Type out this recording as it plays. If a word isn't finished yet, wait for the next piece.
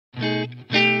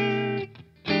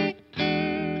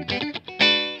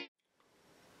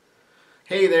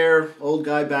Hey there, old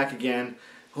guy back again.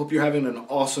 Hope you're having an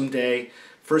awesome day.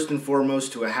 First and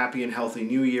foremost, to a happy and healthy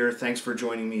new year. Thanks for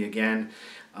joining me again.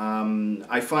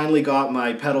 I finally got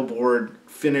my pedal board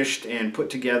finished and put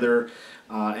together,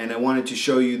 and I wanted to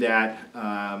show you that.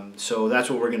 So that's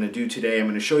what we're going to do today. I'm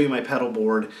going to show you my pedal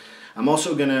board. I'm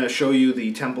also going to show you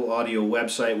the Temple Audio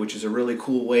website, which is a really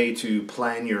cool way to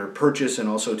plan your purchase and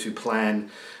also to plan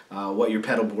what your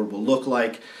pedal board will look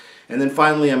like. And then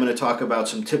finally, I'm going to talk about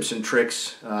some tips and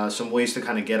tricks, some ways to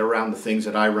kind of get around the things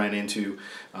that I ran into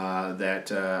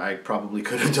that I probably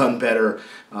could have done better,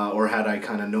 or had I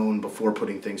kind of known before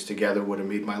putting things together would have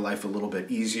made my life a little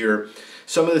bit easier.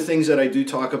 Some of the things that I do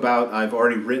talk about, I've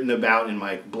already written about in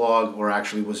my blog, or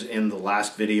actually was in the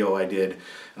last video I did,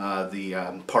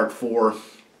 the part 4.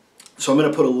 So I'm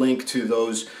going to put a link to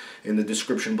those in the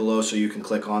description below so you can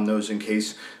click on those in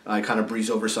case I kind of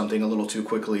breeze over something a little too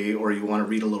quickly or you want to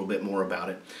read a little bit more about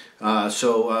it.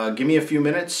 So give me a few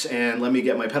minutes and let me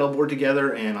get my pedal board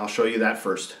together and I'll show you that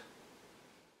first.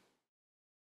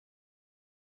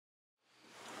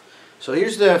 So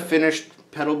here's the finished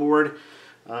pedal board.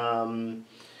 One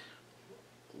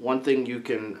thing you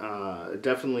can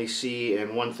definitely see,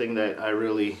 and one thing that I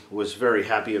really was very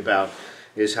happy about,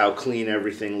 is how clean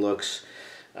everything looks.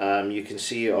 You can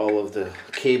see all of the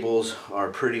cables are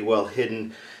pretty well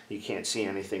hidden. You can't see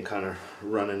anything kind of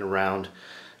running around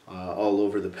all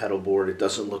over the pedal board. It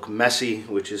doesn't look messy,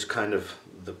 which is kind of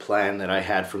the plan that I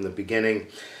had from the beginning.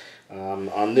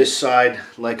 On this side,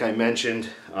 like I mentioned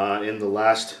in the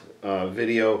last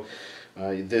video,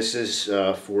 this is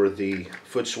for the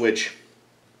foot switch.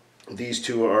 These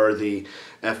two are the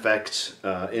FX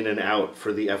in and out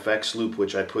for the FX loop,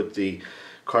 which I put the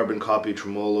carbon copy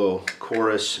tremolo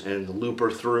chorus and the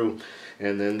looper through,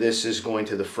 and then this is going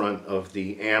to the front of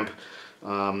the amp,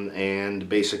 and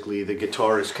basically the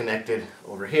guitar is connected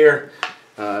over here.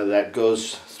 That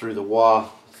goes through the wah,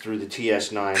 through the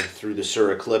TS9, through the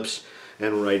Suhr Eclipse,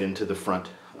 and right into the front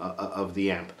of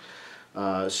the amp.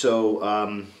 It's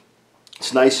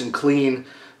nice and clean.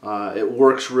 It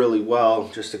works really well.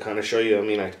 Just to kind of show you, I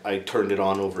mean, I turned it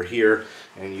on over here,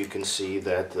 and you can see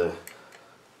that the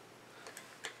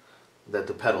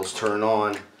pedals turn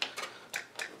on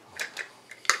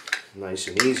nice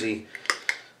and easy.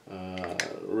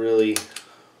 Really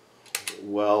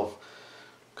well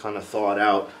kind of thought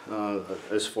out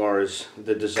as far as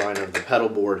the design of the pedal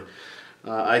board.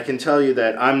 I can tell you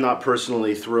that I'm not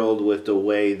personally thrilled with the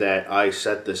way that I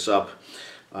set this up.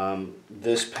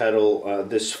 This pedal,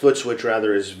 this foot switch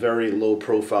rather, is very low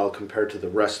profile compared to the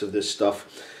rest of this stuff.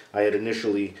 I had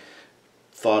initially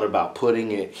thought about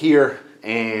putting it here,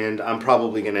 and I'm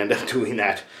probably going to end up doing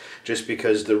that just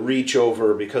because the reach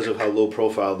over, because of how low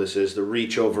profile this is, the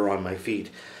reach over on my feet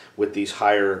with these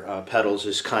higher pedals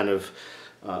is kind of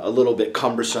a little bit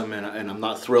cumbersome, and I'm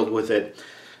not thrilled with it.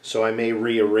 So I may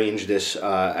rearrange this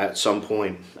at some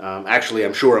point. Actually,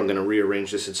 I'm sure I'm going to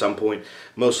rearrange this at some point,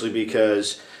 mostly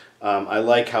because I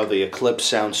like how the Eclipse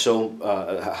sounds so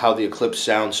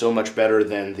much better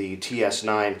than the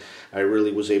TS9. I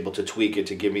really was able to tweak it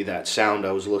to give me that sound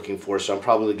I was looking for. So I'm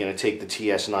probably going to take the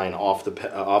TS9 off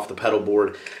the pedal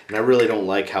board, and I really don't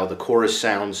like how the chorus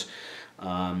sounds. So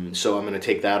I'm going to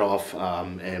take that off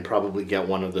and probably get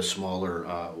one of the smaller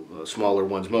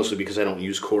ones, mostly because I don't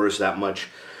use chorus that much.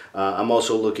 I'm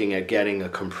also looking at getting a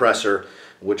compressor,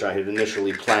 which I had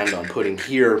initially planned on putting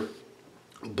here,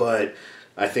 but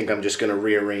I think I'm just going to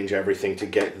rearrange everything to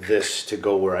get this to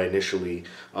go where I initially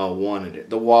wanted it.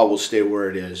 The wah will stay where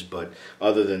it is, but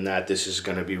other than that, this is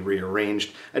going to be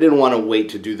rearranged. I didn't want to wait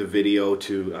to do the video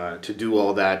to do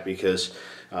all that because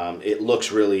it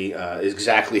looks really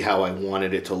exactly how I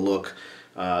wanted it to look.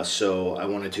 So I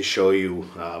wanted to show you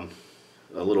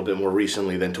a little bit more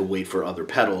recently than to wait for other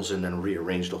pedals and then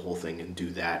rearrange the whole thing and do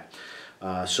that.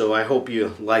 So I hope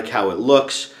you like how it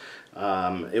looks.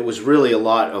 It was really a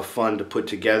lot of fun to put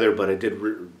together, but I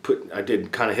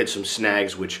did kind of hit some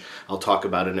snags, which I'll talk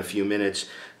about in a few minutes.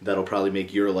 That'll probably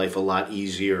make your life a lot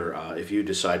easier if you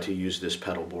decide to use this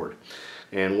pedal board.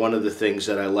 And one of the things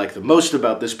that I like the most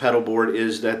about this pedal board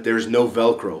is that there's no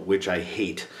Velcro, which I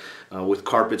hate. With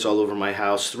carpets all over my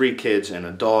house, 3 kids and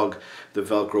a dog, the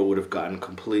Velcro would have gotten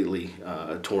completely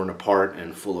torn apart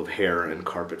and full of hair and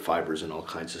carpet fibers and all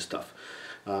kinds of stuff.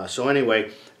 So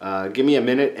anyway, give me a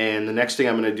minute, and the next thing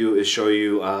I'm going to do is show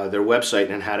you their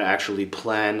website and how to actually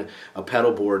plan a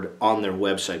pedal board on their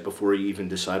website before you even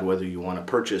decide whether you want to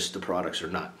purchase the products or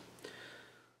not.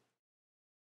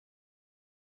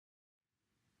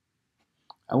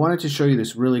 I wanted to show you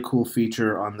this really cool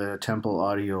feature on the Temple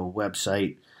Audio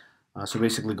website. So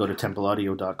basically go to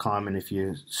templeaudio.com, and if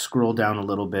you scroll down a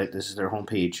little bit, this is their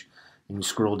homepage. and you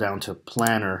scroll down to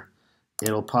planner,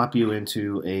 it'll pop you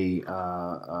into a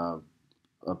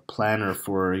planner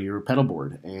for your pedal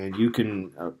board, and you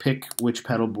can pick which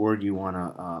pedal board you want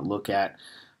to look at.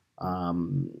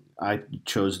 I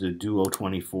chose the Duo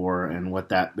 24, and what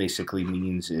that basically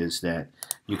means is that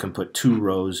you can put 2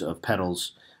 rows of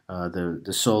pedals.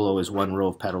 The Solo is 1 row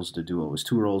of pedals, the Duo is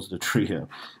 2 rows, the Trio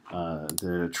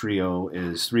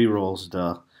is 3 rows,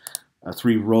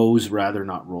 3 rows rather,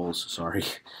 not rolls, sorry.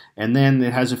 And then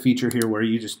it has a feature here where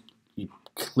you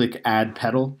click Add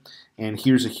Pedal, and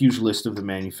here's a huge list of the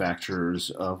manufacturers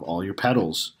of all your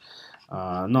pedals.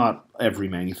 Not every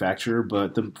manufacturer,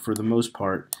 but for the most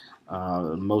part,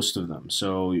 most of them.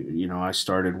 So, you know, I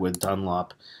started with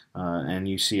Dunlop, and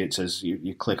you see it says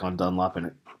you click on Dunlop and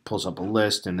it pulls up a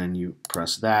list, and then you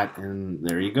press that, and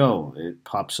there you go. It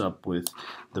pops up with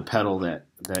the pedal that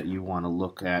you want to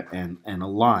look at and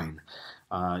align.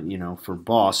 You know, for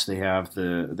Boss, they have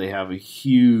a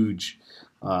huge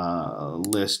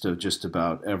list of just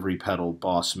about every pedal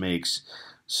Boss makes.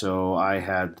 So I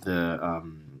had the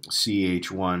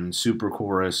CH1 Super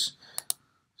Chorus,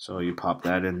 so you pop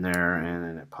that in there and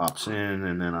then it pops in,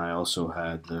 and then I also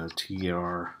had the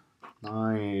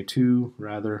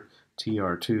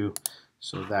TR2,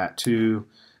 so that too,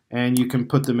 and you can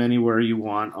put them anywhere you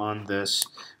want on this,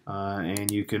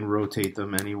 and you can rotate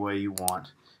them any way you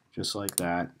want, just like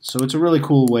that. So it's a really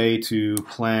cool way to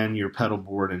plan your pedal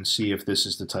board and see if this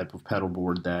is the type of pedal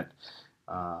board that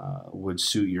would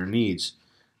suit your needs.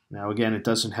 Now again, it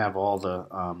doesn't have all the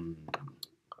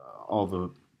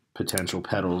potential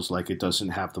pedals, like it doesn't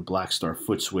have the Blackstar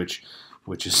foot switch,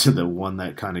 which is the one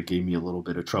that kind of gave me a little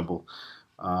bit of trouble.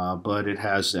 But it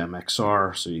has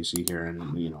MXR, so you see here,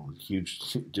 and you know,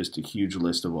 just a huge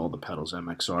list of all the pedals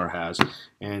MXR has.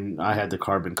 And I had the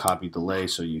carbon copy delay,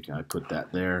 so I put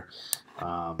that there,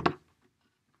 and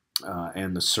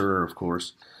the Sur, of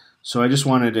course. So I just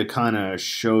wanted to kind of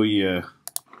show you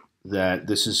that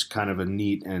this is kind of a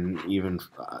neat, and even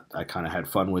I kind of had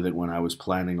fun with it when I was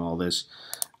planning all this.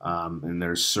 And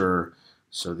there's Sur,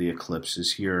 so the Eclipse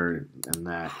is here, and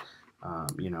that,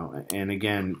 you know, and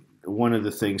again, one of the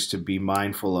things to be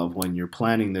mindful of when you're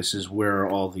planning this is where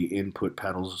all the input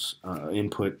pedals,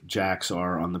 input jacks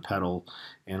are on the pedal,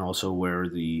 and also where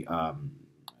the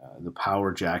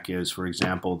power jack is. For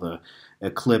example, the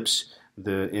Eclipse,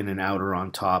 the in and out are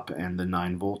on top, and the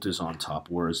 9-volt is on top,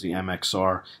 whereas the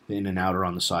MXR, the in and out are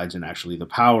on the sides, and actually the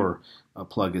power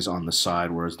plug is on the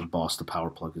side, whereas the Boss, the power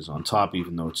plug is on top,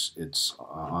 even though it's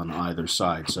on either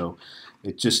side. So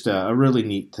it's just a really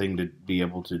neat thing to be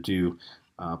able to do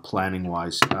planning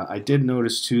wise. I did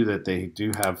notice too that they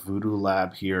do have Voodoo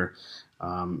Lab here.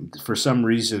 For some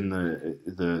reason,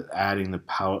 the adding the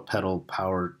pedal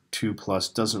Power 2 Plus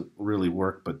doesn't really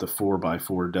work, but the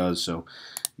 4x4 does. So,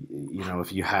 you know,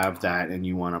 if you have that and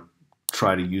you want to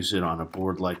try to use it on a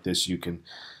board like this, you can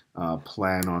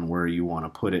plan on where you want to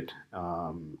put it,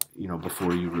 you know,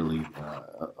 before you really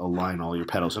align all your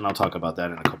pedals. And I'll talk about that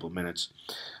in a couple of minutes.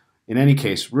 In any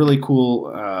case, really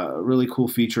cool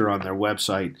feature on their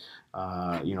website.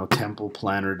 You know,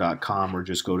 templeplanner.com, or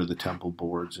just go to the Temple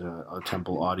Boards,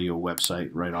 Temple Audio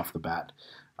website right off the bat,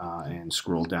 and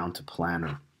scroll down to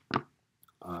Planner.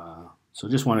 So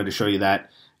just wanted to show you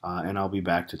that, and I'll be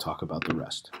back to talk about the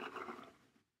rest.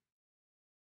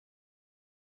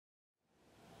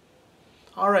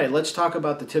 Alright, let's talk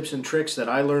about the tips and tricks that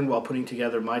I learned while putting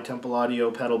together my Temple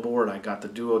Audio pedal board. I got the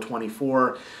Duo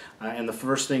 24, and the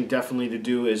first thing definitely to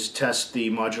do is test the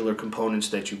modular components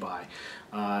that you buy.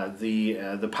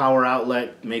 The power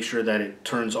outlet, make sure that it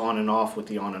turns on and off with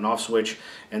the on and off switch,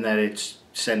 and that it's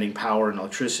sending power and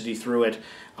electricity through it.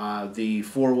 The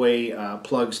 4-way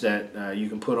plugs that you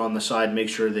can put on the side, make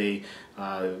sure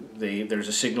there's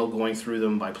a signal going through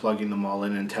them by plugging them all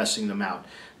in and testing them out.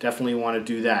 Definitely want to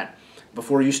do that.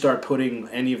 Before you start putting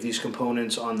any of these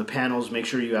components on the panels, make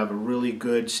sure you have a really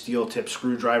good steel tip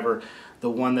screwdriver. The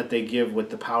one that they give with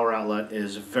the power outlet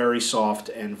is very soft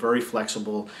and very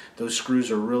flexible. Those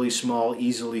screws are really small,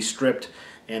 easily stripped,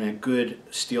 and a good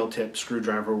steel tip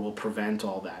screwdriver will prevent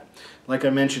all that. Like I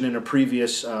mentioned in a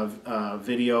previous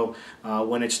video,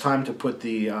 when it's time to put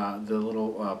the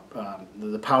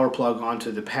power plug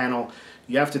onto the panel,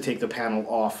 you have to take the panel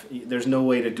off. There's no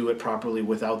way to do it properly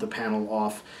without the panel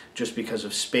off, just because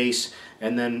of space.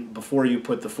 And then before you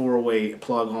put the 4-way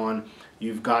plug on,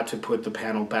 you've got to put the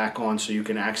panel back on so you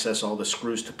can access all the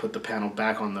screws to put the panel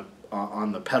back on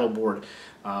on the pedal board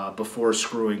before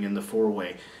screwing in the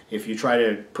four-way. If you try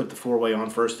to put the four-way on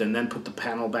first and then put the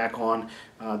panel back on,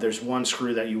 there's one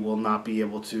screw that you will not be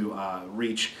able to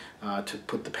reach to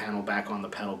put the panel back on the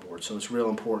pedal board. So it's real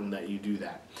important that you do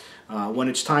that. When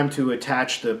it's time to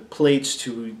attach the plates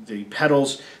to the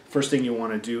pedals, first thing you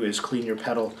want to do is clean your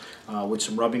pedal with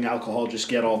some rubbing alcohol. Just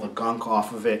get all the gunk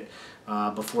off of it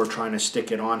before trying to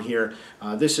stick it on here.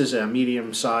 This is a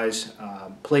medium size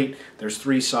plate. There's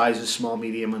three sizes: small,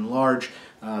 medium, and large.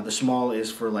 The small is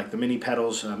for like the mini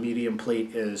pedals. Medium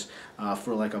plate is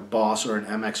for like a Boss or an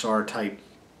MXR type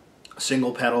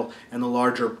single pedal, and the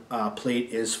larger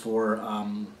plate is for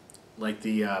like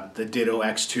the Ditto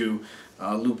X2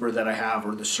 looper that I have,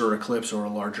 or the Sur Eclipse, or a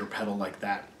larger pedal like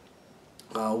that.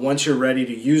 Once you're ready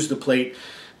to use the plate,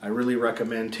 I really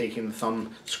recommend taking the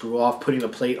thumb screw off, putting the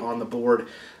plate on the board,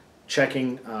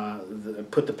 checking,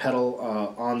 put the pedal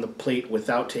on the plate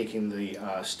without taking the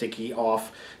sticky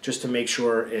off, just to make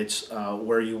sure it's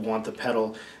where you want the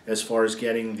pedal as far as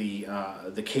getting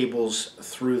the cables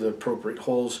through the appropriate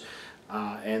holes.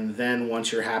 And then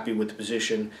once you're happy with the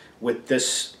position, with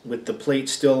the plate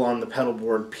still on the pedal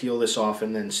board, peel this off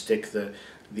and then stick the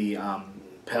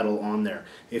pedal on there.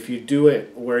 If you do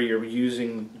it where you're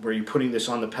putting this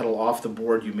on the pedal off the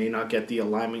board, you may not get the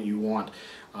alignment you want.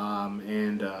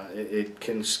 It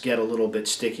can get a little bit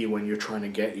sticky when you're trying to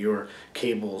get your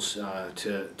cables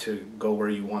to go where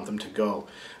you want them to go.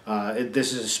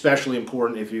 This is especially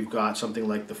important if you've got something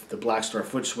like the Blackstar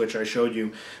foot switch I showed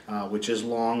you, which is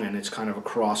long and it's kind of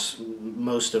across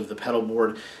most of the pedal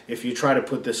board. If you try to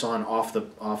put this on off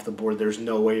the board, there's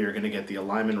no way you're going to get the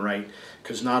alignment right,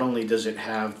 because not only does it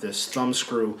have this thumb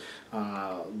screw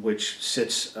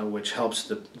which helps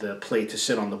the plate to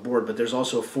sit on the board, but there's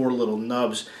also four little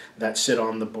nubs that sit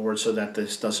on the board so that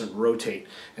this doesn't rotate,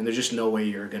 and there's just no way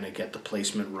you're going to get the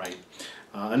placement right.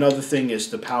 Another thing is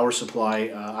the power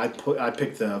supply. I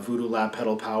picked the Voodoo Lab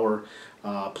Pedal Power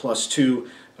 +2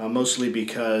 mostly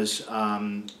because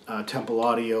Temple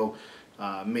Audio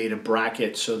made a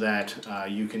bracket so that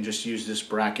you can just use this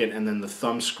bracket and then the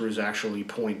thumb screws actually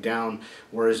point down,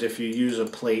 whereas if you use a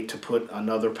plate to put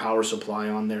another power supply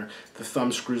on there, the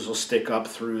thumb screws will stick up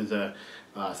through the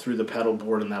pedal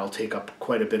board, and that'll take up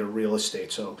quite a bit of real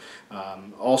estate. So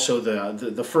also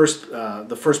the first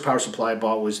power supply I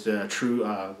bought was the True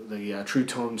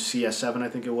Tone CS7, I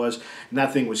think it was, and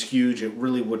that thing was huge. It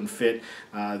really wouldn't fit.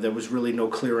 There was really no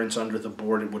clearance under the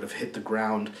board. It would have hit the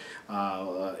ground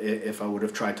if I would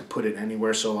have tried to put it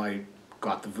anywhere. So I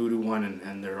got the Voodoo one,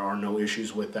 and there are no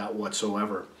issues with that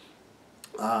whatsoever.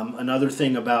 Another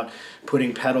thing about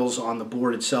putting pedals on the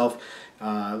board itself,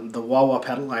 the wah wah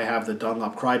pedal I have, the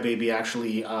Dunlop Crybaby,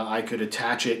 actually I could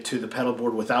attach it to the pedal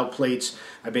board without plates.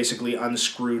 I basically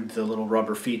unscrewed the little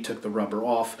rubber feet, took the rubber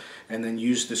off, and then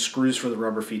used the screws for the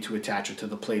rubber feet to attach it to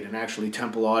the plate. And actually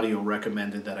Temple Audio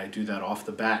recommended that I do that off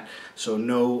the bat, so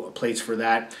no plates for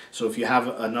that. So if you have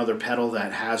another pedal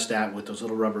that has that with those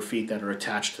little rubber feet that are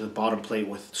attached to the bottom plate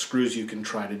with screws, you can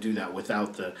try to do that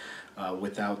without the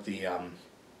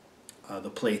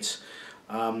plates.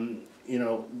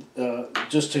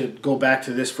 Just to go back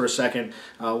to this for a second,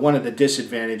 one of the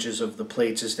disadvantages of the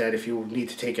plates is that if you need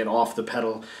to take it off the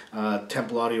pedal,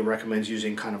 Temple Audio recommends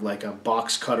using kind of like a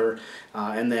box cutter,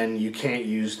 and then you can't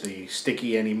use the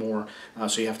sticky anymore,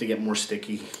 so you have to get more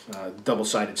sticky,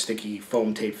 double-sided sticky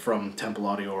foam tape from Temple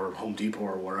Audio or Home Depot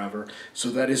or wherever.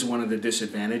 So that is one of the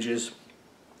disadvantages.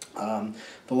 The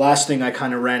last thing I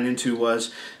kind of ran into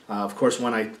was, of course,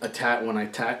 when I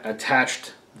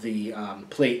attached the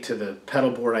plate to the pedal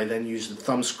board, I then used the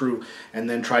thumb screw and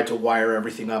then tried to wire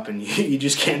everything up, and you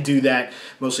just can't do that,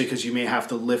 mostly because you may have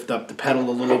to lift up the pedal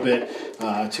a little bit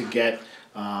to get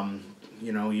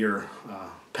your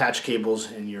patch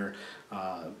cables and your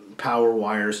power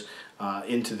wires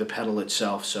into the pedal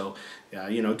itself. So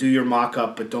do your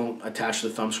mock-up, but don't attach the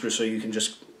thumb screw, so you can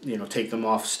just take them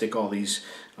off, stick all these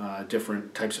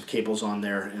different types of cables on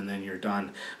there, and then you're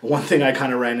done. One thing I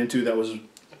kind of ran into that was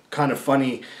kind of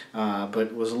funny,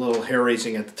 but was a little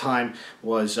hair-raising at the time,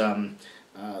 was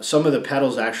some of the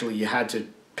pedals actually you had to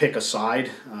pick a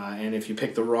side, and if you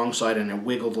picked the wrong side and it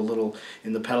wiggled a little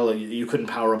in the pedal, you couldn't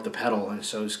power up the pedal, and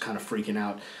so I was kind of freaking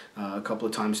out a couple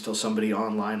of times till somebody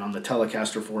online on the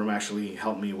Telecaster forum actually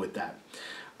helped me with that.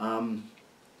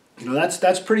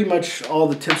 That's pretty much all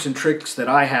the tips and tricks that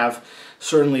I have.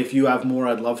 Certainly, if you have more,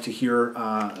 I'd love to hear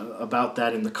about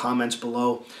that in the comments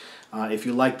below. If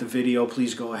you like the video,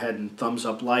 please go ahead and thumbs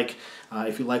up like.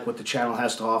 If you like what the channel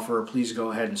has to offer, please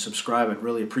go ahead and subscribe. I'd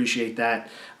really appreciate that.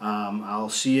 I'll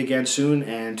see you again soon,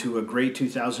 and to a great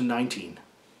 2019.